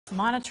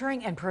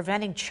Monitoring and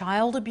preventing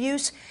child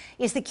abuse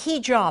is the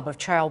key job of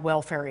child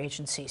welfare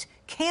agencies.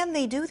 Can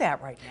they do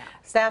that right now?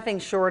 Staffing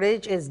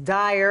shortage is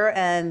dire,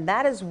 and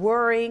that is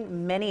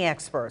worrying many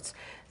experts.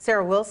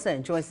 Sarah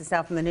Wilson joins us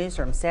now from the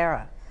newsroom.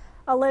 Sarah.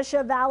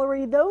 Alicia,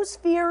 Valerie, those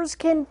fears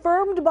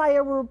confirmed by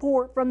a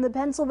report from the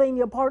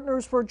Pennsylvania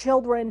Partners for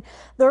Children.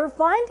 Their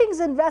findings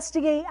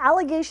investigate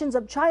allegations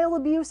of child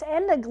abuse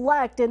and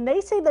neglect, and they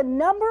say the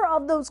number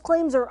of those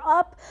claims are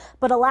up,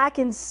 but a lack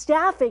in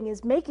staffing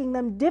is making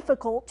them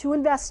difficult to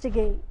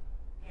investigate.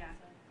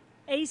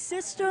 A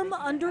system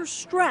under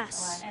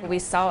stress. We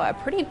saw a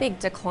pretty big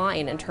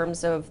decline in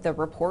terms of the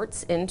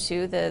reports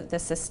into the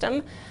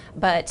system,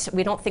 but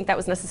we don't think that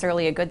was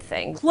necessarily a good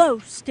thing.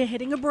 Close to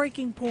hitting a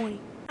breaking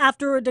point.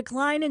 After a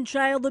decline in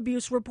child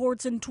abuse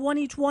reports in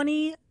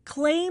 2020,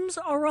 claims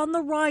are on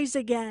the rise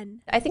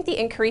again. I think the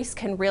increase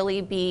can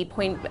really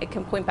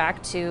point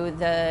back to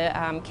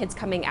the kids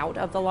coming out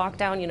of the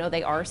lockdown. You know,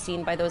 they are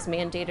seen by those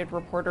mandated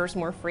reporters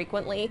more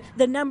frequently.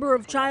 The number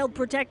of Child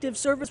Protective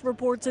Service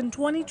reports in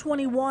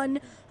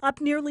 2021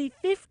 up nearly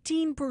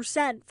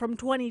 15% from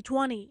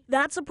 2020.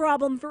 That's a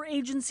problem for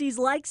agencies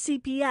like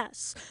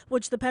CPS,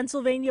 which the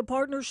Pennsylvania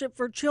Partnership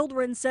for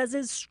Children says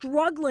is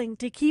struggling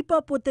to keep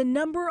up with the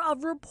number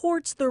of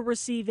reports they're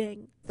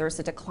receiving. There's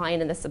a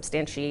decline in the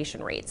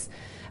substantiation rates.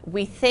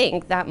 We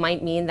think that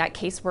might mean that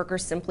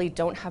caseworkers simply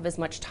don't have as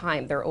much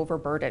time. They're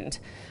overburdened.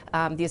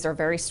 These are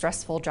very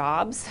stressful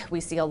jobs. We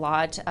see a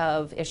lot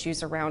of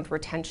issues around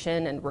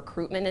retention and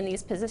recruitment in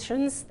these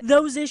positions.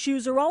 Those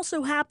issues are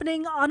also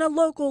happening on a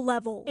local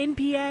level. In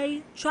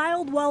PA,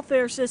 child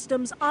welfare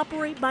systems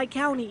operate by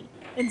county,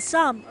 and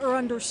some are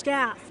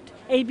understaffed.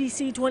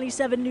 ABC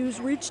 27 News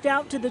reached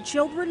out to the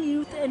Children,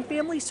 Youth, and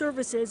Family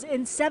Services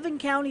in 7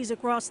 counties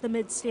across the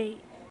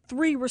mid-state.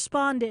 3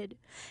 responded.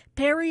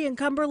 Perry and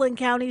Cumberland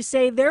counties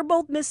say they're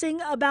both missing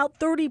about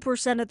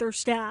 30% of their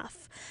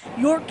staff.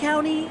 York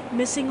County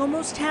missing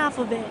almost half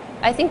of it.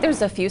 I think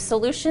there's a few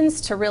solutions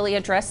to really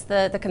address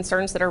the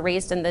concerns that are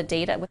raised in the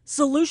data.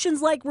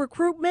 Solutions like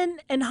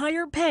recruitment and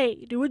higher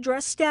pay to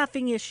address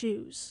staffing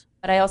issues.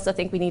 But I also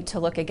think we need to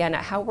look again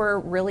at how we're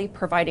really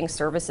providing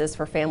services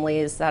for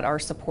families that are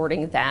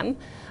supporting them.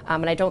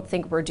 And I don't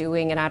think we're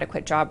doing an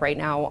adequate job right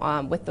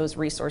now with those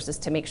resources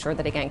to make sure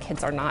that, again,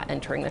 kids are not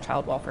entering the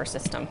child welfare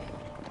system.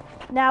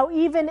 Now,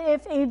 even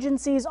if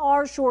agencies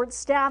are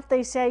short-staffed,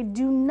 they say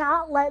do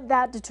not let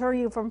that deter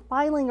you from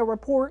filing a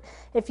report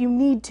if you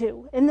need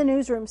to. In the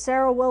newsroom,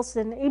 Sarah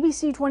Wilson,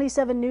 ABC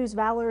 27 News.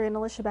 Valerie and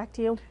Alicia, back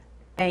to you.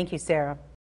 Thank you, Sarah.